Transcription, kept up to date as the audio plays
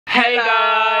Hey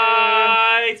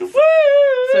guys! Woo!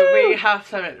 So we have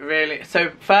something really... So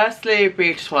firstly,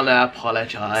 we just want to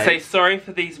apologise. Say sorry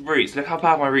for these roots. Look how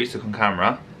bad my roots look on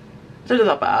camera. They don't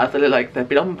look that bad. They look like they've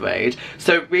been ombre.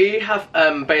 So we have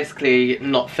basically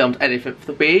not filmed anything for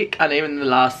the week, and even in the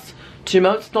last 2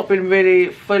 months not been really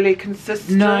fully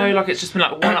consistent. No, like it's just been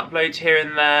like one upload here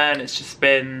and there, and it's just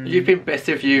been... You've been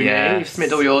busy with uni, yes. You've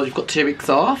submitted all yours, you've got 2 weeks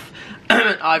off.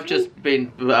 I've just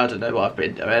been, I don't know what I've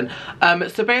been doing.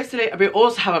 So basically, we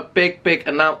also have a big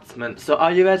announcement. So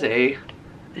are you ready?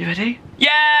 Are you ready?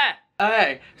 Yeah!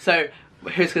 Okay, so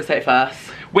who's going to say it first?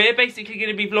 We're basically going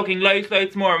to be vlogging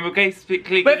loads more, and we're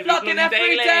basically We're vlogging every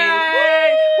daily.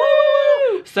 day!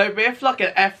 Woo! Woo! So we're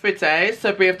vlogging every day.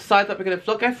 So we have decided that we're going to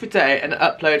vlog every day and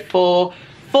upload four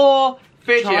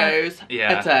videos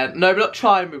a day. No, we're not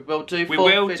trying. We will do 4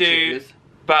 videos.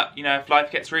 But, you know, if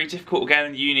life gets really difficult again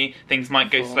in uni, things might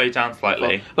go slow down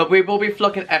slightly. But we will be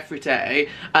vlogging every day,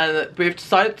 and we've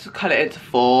decided to cut it into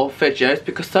 4 videos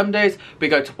because some days we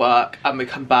go to work and we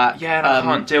come back. Yeah, and I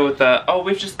can't deal with the, oh,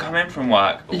 we've just come in from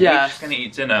work. Yeah. We're just going to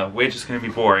eat dinner. We're just going to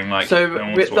be boring. Like, so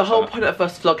the whole point of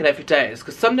us vlogging every day is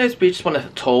because some days we just want to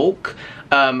talk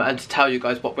and to tell you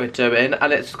guys what we're doing,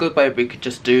 and it's a good way we could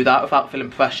just do that without feeling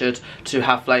pressured to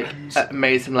have like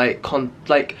amazing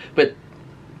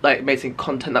amazing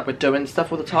content that we're doing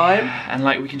stuff all the time. Yeah, and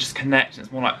like we can just connect, and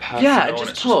it's more like personal. Yeah, and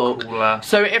just talk. Just cooler.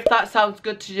 So if that sounds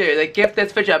good to you, then give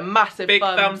this video a massive big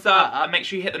thumbs up, and make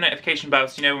sure you hit the notification bell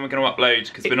so you know when we're going to upload,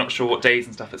 because we're not sure what days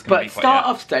and stuff it's going to be quite yet. But start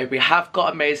off today, we have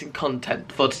got amazing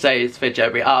content for today's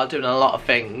video. We are doing a lot of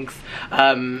things,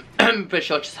 but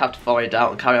you'll just have to find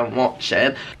out and carry on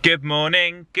watching. Good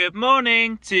morning to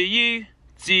you,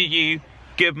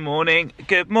 Good morning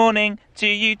to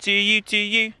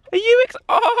you. Are you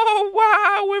oh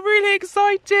wow, we're really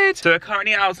excited. So we're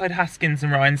currently outside Haskins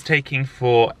and Ryan's taking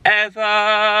forever.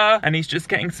 And he's just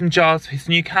getting some jars for his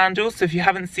new candles. So if you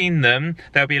haven't seen them,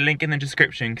 there'll be a link in the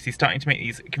description because he's starting to make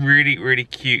these really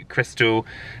cute crystal,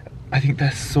 I think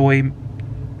they're soy,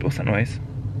 what's that noise?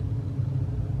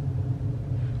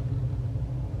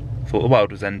 Thought the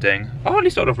world was ending. Oh, at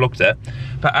least I would have vlogged it.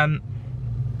 But can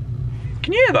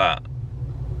you hear that?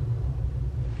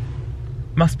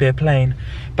 Must be a plane.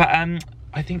 But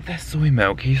I think they're soy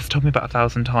milk. He's told me about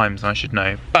 1,000 times and I should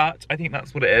know. But I think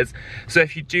that's what it is. So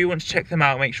if you do want to check them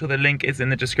out, make sure the link is in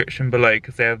the description below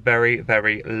because they are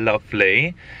very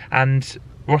lovely. And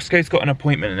Roscoe's got an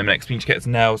appointment in the next week to get his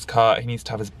nails cut. He needs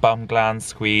to have his bum gland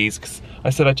squeezed because I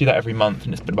said I do that every month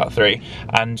and it's been about 3.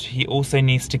 And he also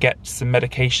needs to get some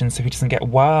medication so he doesn't get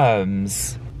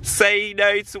worms. Say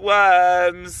no to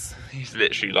worms. He's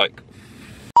literally like,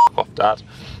 F off, Dad.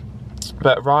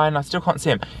 But Ryan, I still can't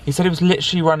see him. He said he was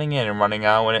literally running in and running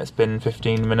out when it's been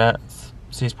 15 minutes.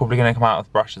 So he's probably going to come out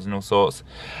with brushes and all sorts.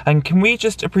 And can we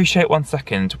just appreciate 1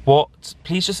 second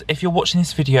please just, if you're watching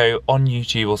this video on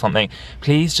YouTube or something,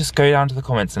 please just go down to the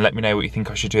comments and let me know what you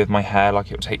think I should do with my hair. Like,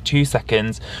 it will take 2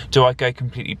 seconds. Do I go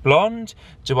completely blonde?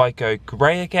 Do I go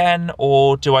grey again?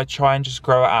 Or do I try and just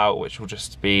grow it out, which will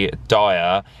just be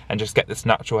dire, and just get this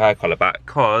natural hair colour back?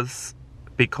 Because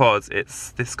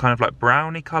it's this kind of like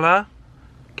browny colour.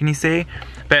 Can you see?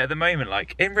 But at the moment,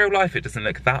 like in real life it doesn't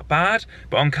look that bad,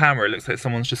 but on camera it looks like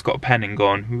someone's just got a pen and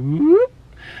gone whoop,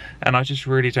 and I just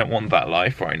really don't want that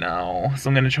life right now. So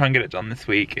I'm going to try and get it done this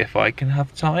week if I can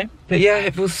have time. But yeah,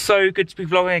 it feels so good to be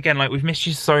vlogging again. Like, we've missed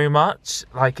you so much.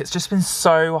 Like, it's just been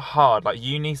so hard. Like,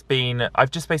 uni's been,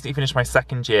 I've just basically finished my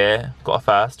 2nd year, got a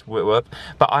first, whoop.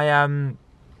 But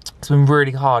it's been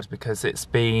really hard because it's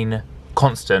been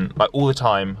constant, like all the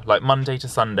time, like Monday to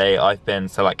Sunday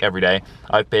so like every day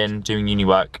I've been doing uni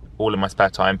work all in my spare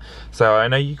time. So I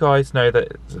know you guys know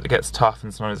that it gets tough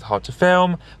and sometimes it's hard to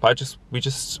film, but we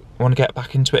just want to get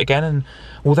back into it again. And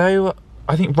although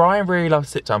I think Ryan really loves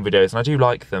sit-down videos and I do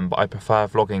like them, but I prefer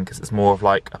vlogging because it's more of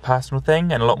like a personal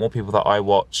thing, and a lot more people that I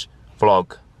watch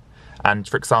vlog. And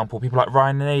for example, people like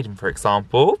Ryan and Aiden, for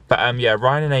example. But yeah,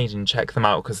 Ryan and Aiden, check them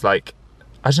out because, like,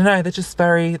 I don't know, they're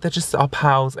just our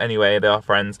pals anyway, they are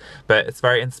friends, but it's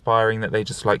very inspiring that they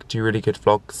just like do really good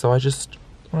vlogs, so I just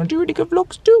want to do really good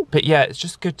vlogs too. But yeah, it's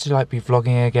just good to like be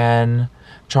vlogging again,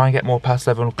 try and get more past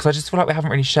level, because I just feel like we haven't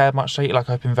really shared much lately.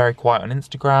 Like, I've been very quiet on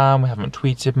Instagram, we haven't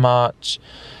tweeted much,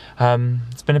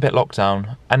 it's been a bit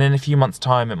lockdown, and in a few months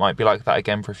time it might be like that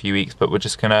again for a few weeks, but we're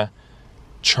just gonna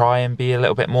try and be a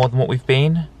little bit more than what we've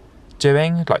been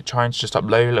doing, like trying to just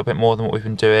upload a little bit more than what we've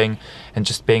been doing, and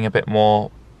just being a bit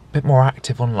more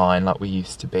active online like we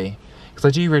used to be, because I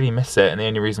do really miss it. And the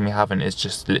only reason we haven't is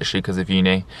just literally because of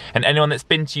uni. And anyone that's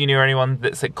been to uni or anyone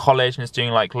that's at college and is doing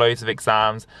like loads of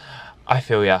exams, I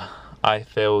feel ya. I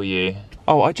feel you.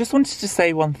 Oh, I just wanted to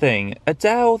say one thing.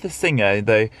 Adele, the singer,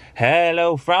 though,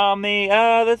 hello from the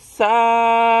other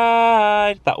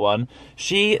side, that one,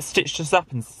 she stitched us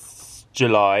up in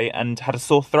July and had a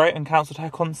sore throat and cancelled her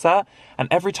concert. And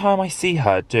every time I see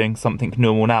her doing something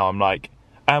normal now, I'm like,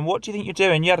 what do you think you're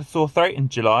doing? You had a sore throat in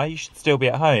July, you should still be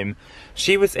at home.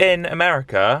 She was in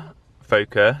America,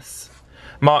 Focus,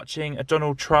 marching a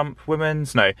Donald Trump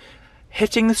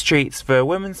hitting the streets for a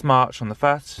women's march on the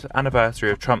first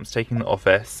anniversary of Trump's taking the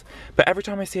office. But every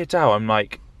time I see Adele, I'm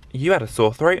like, you had a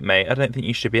sore throat, mate. I don't think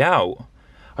you should be out.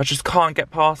 I just can't get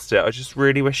past it. I just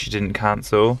really wish she didn't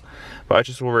cancel. But I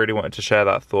just really wanted to share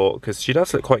that thought, because she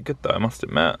does look quite good though, I must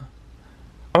admit.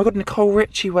 Oh my god, Nicole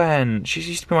Richie went. She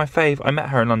used to be my fave. I met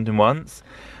her in London once.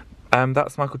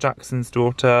 That's Michael Jackson's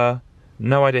daughter.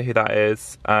 No idea who that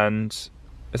is. And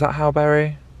is that Halle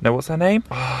Berry? No, what's her name?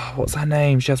 Oh, what's her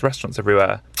name? She has restaurants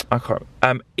everywhere. I can't.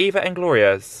 Eva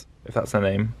Inglorious, if that's her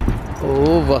name.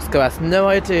 Oh, Roscoe has no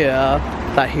idea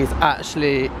that he's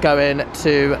actually going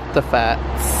to the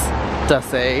vets,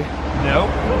 does he? No.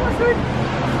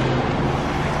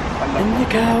 In you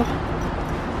go.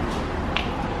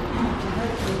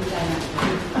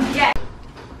 Yeah.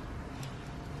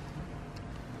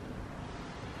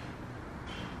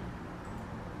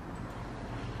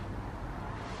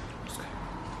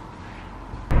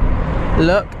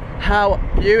 Look how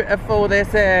beautiful this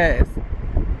is.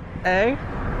 Eh?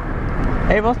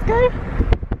 Hey Roscoe?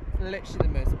 Literally the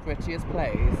most prettiest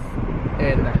place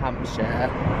in Hampshire.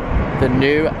 The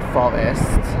New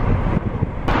Forest.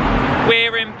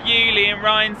 We're in Bewley and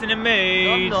Ryan's in a mood.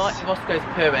 No, I'm not. Roscoe's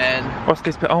pooing.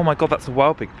 Roscoe's poo. Oh my god, that's a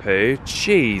wild big poo.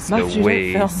 Jeez Matthew,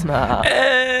 Louise. don't film that.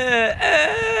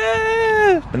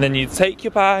 And then you take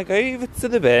your bag over to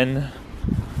the bin.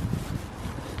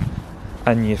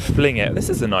 And you fling it. This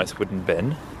is a nice wooden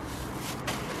bin.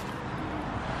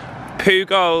 Poo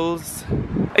goals.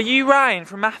 Are you Ryan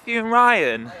from Matthew and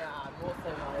Ryan? Yeah, I'm also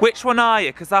Ryan. Which one are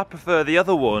you? Because I prefer the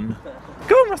other one.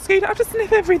 Go on, Roscoe, I'll just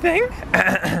sniff everything.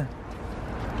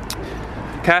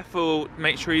 Careful,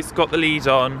 make sure he's got the lead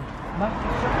on.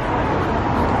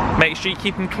 Make sure you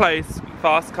keep him close.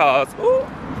 Fast cars. Ooh,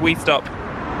 we stop.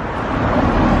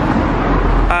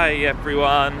 Hi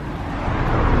everyone.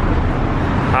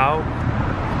 Ow.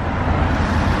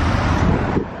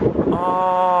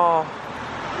 Oh.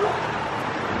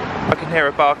 I can hear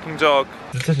a barking dog.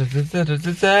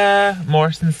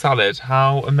 Morrison's salad.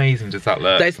 How amazing does that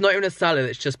look? It's not even a salad,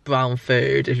 it's just brown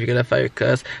food, if you're going to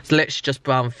focus. It's literally just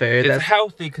brown food. It's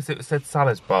healthy because it said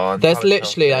salad bar. There's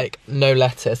literally like no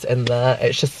lettuce in there.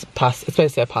 It's just pasta. It's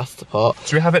basically a pasta pot.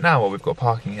 Should we have it now while we've got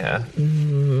parking here? Do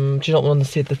you not want to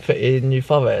see the pretty New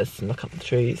Forest and look up the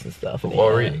trees and stuff? While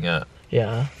we're eating it?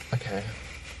 Yeah. Okay.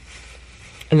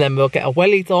 And then we'll get our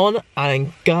wellies on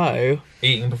and go.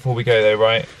 Eating before we go though,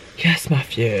 right? Yes,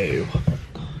 Matthew.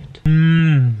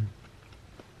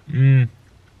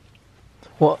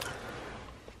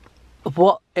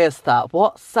 What is that?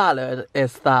 What salad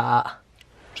is that?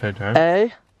 Potato. Eh?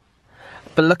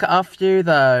 But look at our view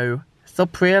though. So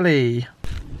pretty.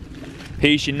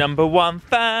 Who's your #1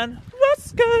 fan?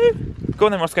 Roscoe! Go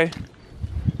on then, Roscoe.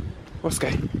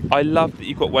 Roscoe. I love that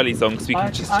you've got wellies on because we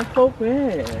can just... I feel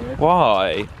weird.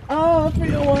 Why? Oh, I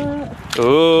feel weird.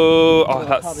 Oh,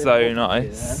 that's so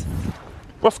nice.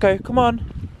 Roscoe, come on.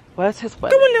 Where's his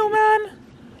wellies? Come on, little man.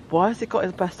 Why has he got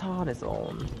his best harness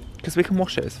on? Because we can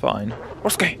wash it, it's fine.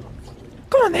 Roscoe,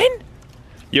 come on then.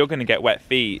 You're going to get wet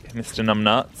feet, Mr.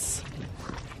 Numbnuts.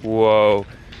 Whoa.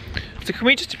 So can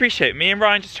we just appreciate, me and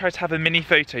Ryan just tried to have a mini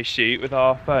photo shoot with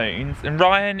our phones, and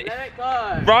Ryan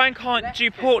can't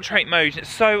do portrait mode, it's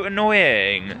so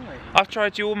annoying. I've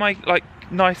tried to do all my like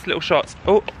nice little shots.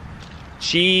 Oh,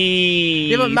 jeez.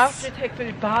 Yeah, but Matthew takes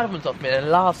really bad ones off me and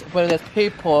laughs when there's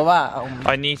people around.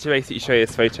 I need to basically show you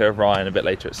this photo of Ryan a bit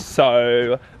later, it's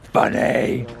so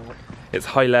funny. It's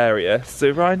hilarious. So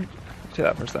Ryan, take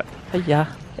that for a sec.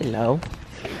 Yeah, hello.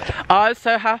 I'm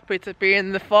so happy to be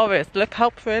in the forest. Look how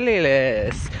pretty it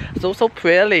is. It's all so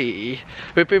pretty.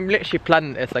 We've been literally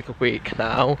planning this like a week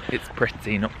now. It's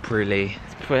pretty, not pretty.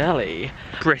 It's pretty.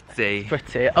 Pretty.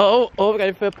 Pretty. Oh, we're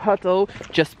going for a puddle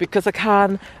just because I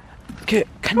can. Can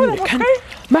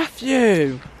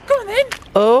Matthew? Go on then.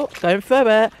 Oh, going for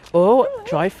it. Oh,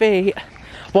 dry feet.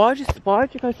 Why'd you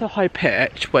go so high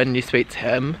pitch when you speak to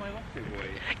him? Go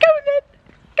on then.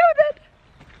 Go on then.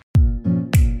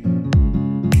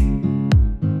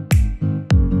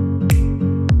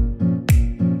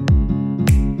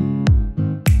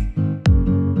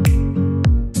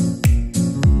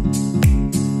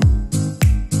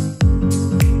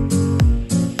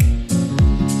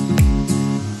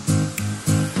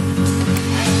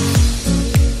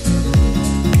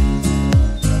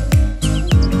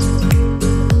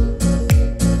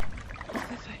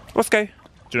 Roscoe, do you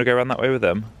want to go around that way with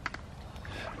him?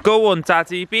 Go on,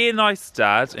 Daddy, be a nice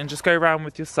dad and just go around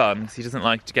with your son because he doesn't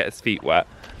like to get his feet wet.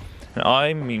 And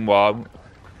I, meanwhile,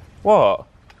 what?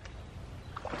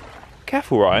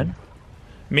 Careful, Ryan.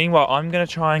 Meanwhile, I'm going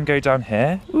to try and go down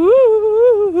here. Ooh.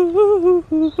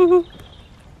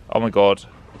 Oh my God.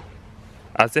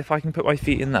 As if I can put my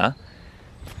feet in there.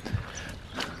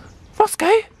 Roscoe!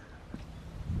 Oh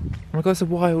my God, it's a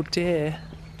wild deer.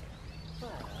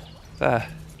 There.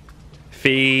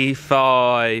 Fee,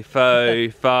 fi, fo,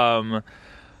 fum.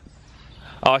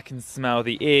 I can smell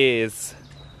the ears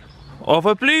of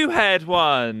a blue-haired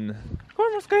one. Go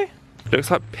on, Roscoe. Looks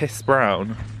like piss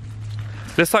brown.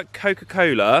 Looks like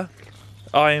Coca-Cola,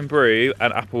 Iron Brew,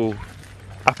 and Apple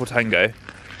Tango.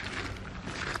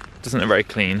 Doesn't look very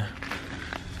clean.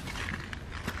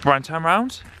 Ryan, turn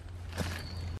round.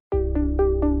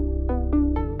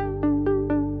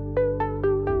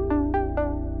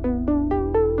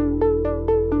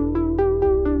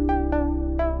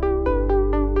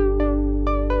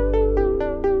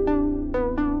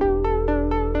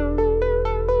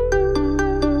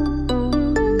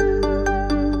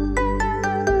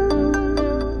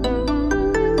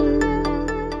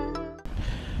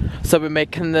 So we're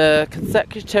making the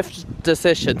consecutive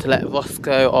decision to let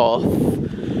Roscoe off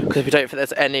because we don't think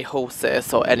there's any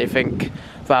horses or anything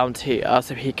around here,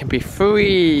 so he can be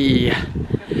free.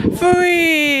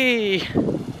 Free!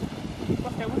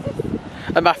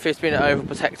 And Matthew's been an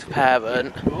overprotective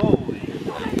parent.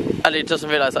 And he doesn't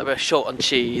realise that we're short on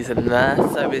cheese in there,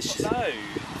 so it's just...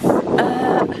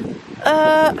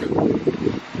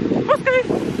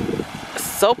 Roscoe!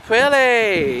 So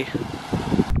pretty!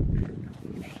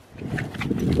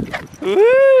 Woo!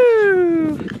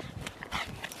 Do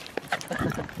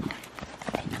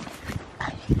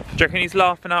you reckon he's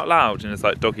laughing out loud in his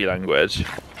like doggy language?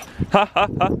 Ha ha ha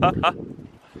ha ha!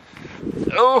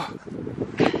 Oh!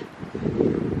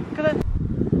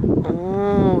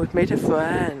 Oh, we've made a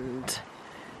friend.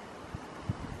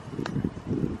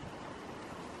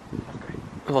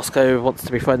 Roscoe wants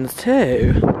to be friends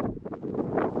too.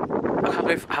 I can't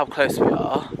believe how close we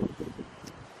are.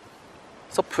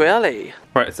 So pretty.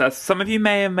 Right, so as some of you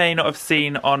may or may not have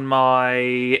seen on my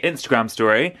Instagram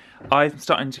story, I'm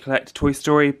starting to collect Toy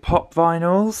Story pop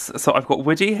vinyls. So I've got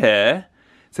Woody here.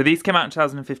 So these came out in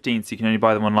 2015, so you can only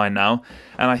buy them online now.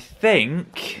 And I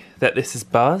think that this is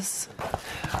Buzz.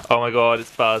 Oh my God,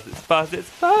 it's Buzz, it's Buzz,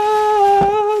 it's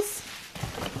Buzz!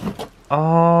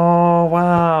 Oh,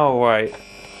 wow, right.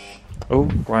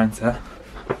 Oh, Ryan's here.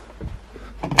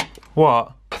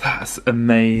 What? That's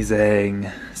amazing.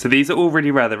 So these are all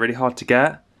really rare, they're really hard to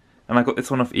get. And I got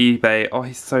this one off eBay. Oh,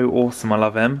 he's so awesome, I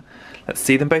love him. Let's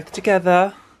see them both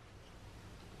together.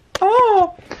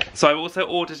 Oh! So I've also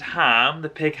ordered Ham, the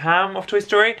pig Ham off Toy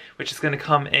Story, which is going to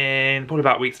come in probably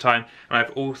about a week's time. And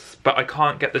but I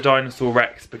can't get the Dinosaur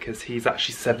Rex because he's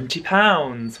actually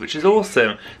 £70, which is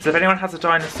awesome. So if anyone has a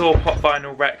Dinosaur pop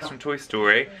vinyl Rex from Toy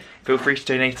Story, feel free to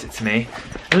donate it to me.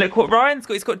 And look what Ryan's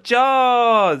got, he's got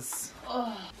jars!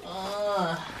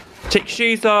 Take your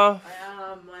shoes off. I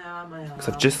am. Because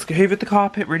I've just hoovered the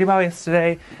carpet really well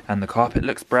yesterday, and the carpet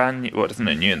looks brand new. Well, it doesn't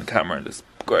look new in the camera, it looks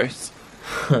gross.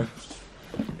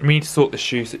 We need to sort the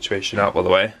shoe situation out, by the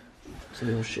way. So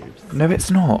your shoes? No,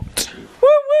 it's not. Woo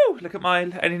woo! Look at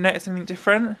mine. Any notice anything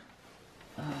different?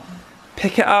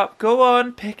 Pick it up. Go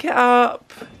on, pick it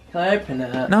up. Can I open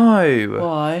it? No.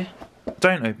 Why?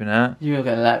 Don't open it. You were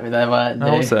going to let me there, weren't you?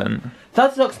 I wasn't.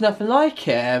 That looks nothing like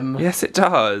him. Yes, it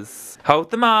does.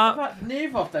 Hold them up. In fact,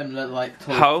 neither of them look like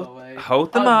Toy Story.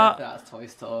 Hold them up. That's Toy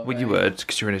Story. Well, you would,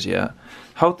 because you're an idiot.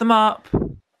 Hold them up.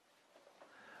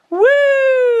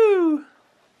 Woo!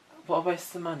 What a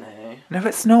waste of money. No,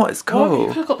 it's not. It's cool. Oh, you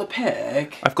could have got the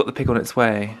pig. I've got the pig on its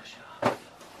way.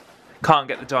 Can't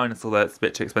get the dinosaur though, it's a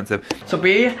bit too expensive. So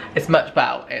it's much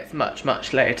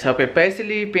later. We've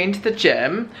basically been to the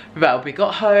gym. Well, we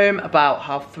got home about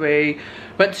 3:30,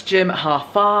 went to gym at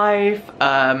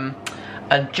 5:30,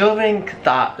 and during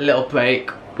that little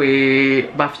break,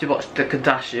 Matthew watched the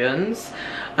Kardashians,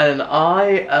 and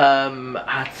I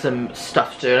had some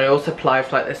stuff to do, and I also applied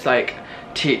for like this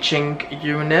teaching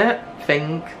unit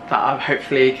thing that I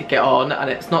hopefully could get on, and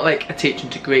it's not like a teaching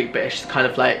degree, but it's just kind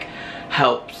of like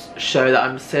helps show that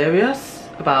I'm serious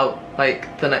about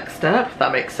the next step, if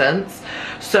that makes sense.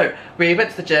 So we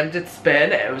went to the gym, did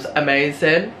spin, it was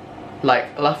amazing,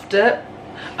 loved it.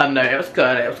 No, it was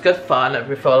good fun, and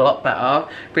we feel a lot better.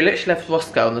 We literally left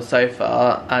Roscoe on the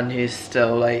sofa and he's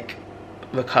still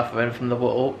recovering from the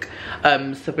walk.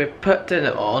 So we've put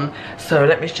dinner on, so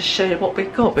let me just show you what we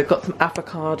got. We've got some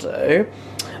avocado,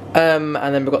 and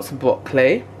then we've got some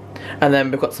broccoli, and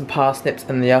then we've got some parsnips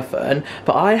in the oven.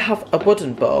 But I have a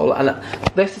wooden bowl, and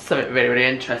this is something really, really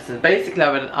interesting. Basically,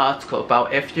 I read an article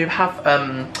about if you have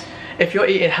if you're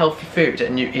eating healthy food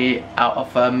and you eat out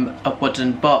of a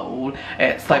wooden bowl,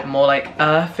 it's like more like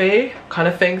earthy kind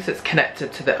of thing, so it's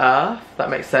connected to the earth. That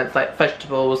makes sense. Like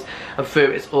vegetables and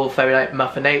fruit is all very like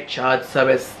Mother Natured, so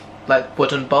it's like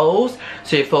wooden bowls,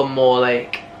 so you feel more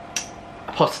like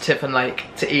positive and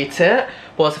like to eat it.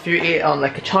 Whereas if you eat it on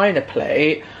like a china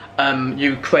plate,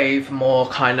 you crave more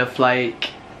kind of like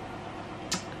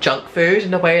junk food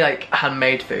in a way, like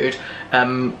handmade food.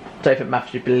 Don't think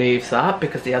Matthew believes that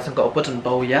because he hasn't got a wooden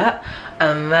bowl yet.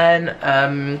 And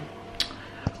then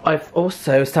I've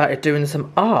also started doing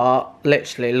some art.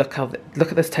 Literally, look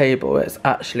at this table. It's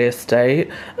actually a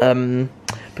state.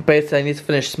 But basically, I need to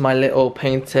finish my little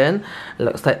painting. It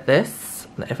looks like this.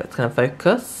 If it's gonna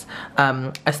focus.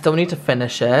 I still need to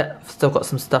finish it. I've still got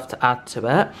some stuff to add to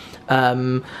it.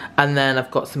 And then I've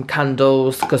got some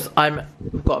candles because I've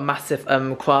got a massive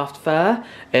craft fair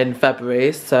in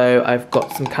February, so I've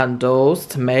got some candles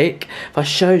to make. If I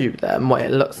show you them, what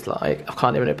it looks like, I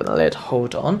can't even open the lid.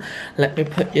 Hold on. Let me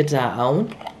put you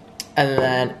down. And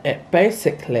then it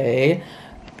basically,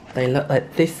 they look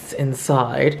like this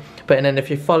inside. But then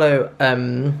if you follow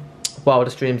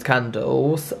Wildest Dreams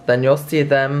candles, then you'll see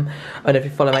them, and if you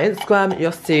follow my Instagram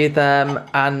you'll see them.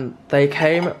 And they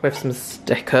came with some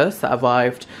stickers that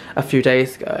arrived a few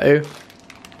days ago,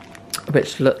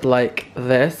 which look like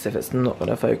this. If it's not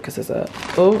gonna focus, is it?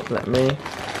 Oh, let me,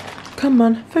 come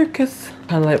on, focus.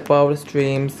 Kind of like Wildest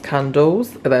Dreams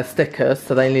candles. They're stickers,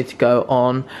 so they need to go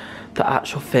on the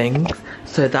actual thing.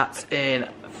 So that's in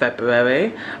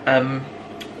February.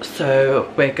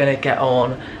 So we're gonna get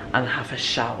on and have a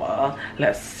shower.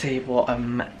 Let's see what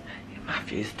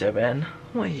Matthew's doing.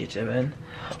 What are you doing?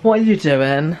 What are you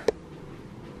doing?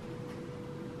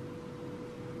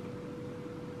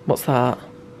 What's that?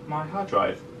 My hard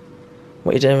drive.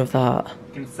 What are you doing with that?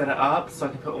 I'm gonna set it up so I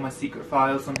can put all my secret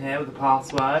files on here with a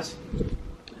password.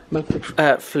 Matthew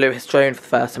flew his drone for the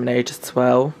first time in ages as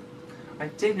well. I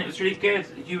did, and it was really good.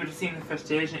 You would have seen the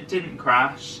footage, and it didn't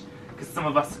crash because some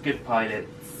of us are good pilots.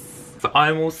 So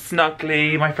I'm all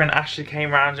snuggly. My friend Ashley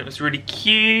came round and it was really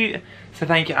cute. So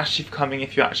thank you, Ashley, for coming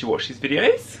if you actually watch these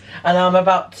videos. And I'm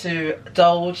about to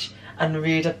indulge and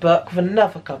read a book with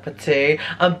another cup of tea.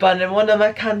 I'm burning one of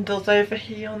my candles over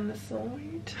here on the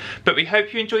side. But we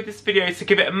hope you enjoyed this video, so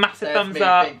give it a massive thumbs me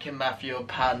up. Thinking Matthew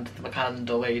panned the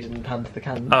candle, he didn't pan the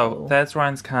candle. Oh, there's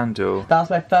Ryan's candle.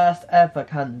 That's my first ever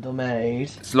candle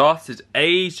made. It's lasted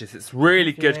ages. It's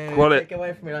really good quality. Take it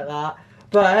away from me like that.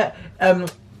 But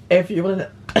if you want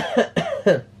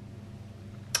to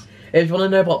if you want to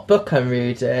know what book I'm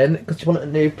reading, because you want a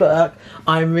new book,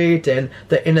 I'm reading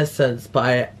The Innocents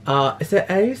by is it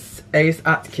Ace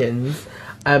Atkins.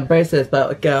 Basically it's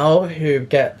about a girl who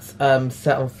gets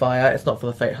set on fire. It's not for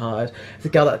the faint-hearted. It's a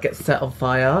girl that gets set on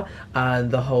fire, and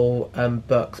the whole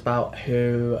book's about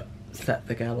who set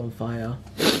the girl on fire.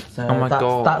 So oh my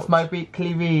God. That's my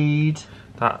weekly read.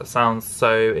 That sounds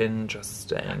so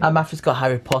interesting. And Matthew's got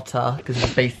Harry Potter because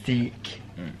he's basic.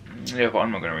 Yeah, but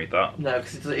I'm not going to read that. No,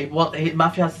 because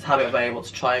Matthew has this habit of where he wants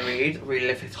to try and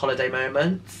relive his holiday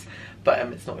moments. But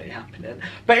it's not really happening.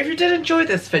 But if you did enjoy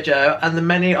this video and the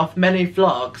many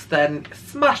vlogs, then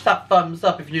smash that thumbs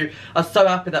up if you are so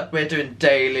happy that we're doing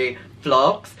daily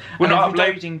vlogs. We're not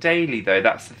uploading daily though,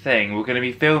 that's the thing. We're going to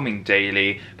be filming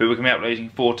daily, but we're going to be uploading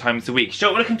 4 times a week.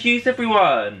 Don't want to confuse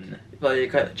everyone. Well, you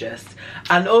got the gist.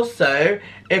 And also,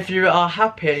 if you are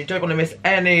happy and you don't want to miss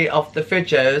any of the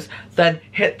videos, then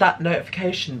hit that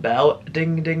notification bell.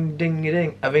 Ding, ding, ding,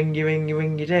 ding. A ringy, ringy,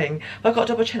 ringy, ding. If I've got a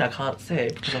double chin, I can't see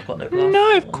because I've got no glasses.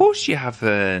 No, of course you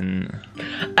haven't.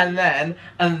 And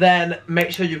then make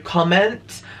sure you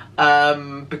comment,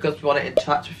 because we want to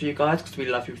interact with you guys because we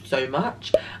love you so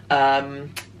much.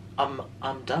 I'm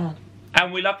done.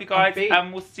 And we love you guys,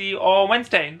 and we'll see you on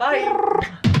Wednesday.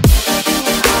 Bye.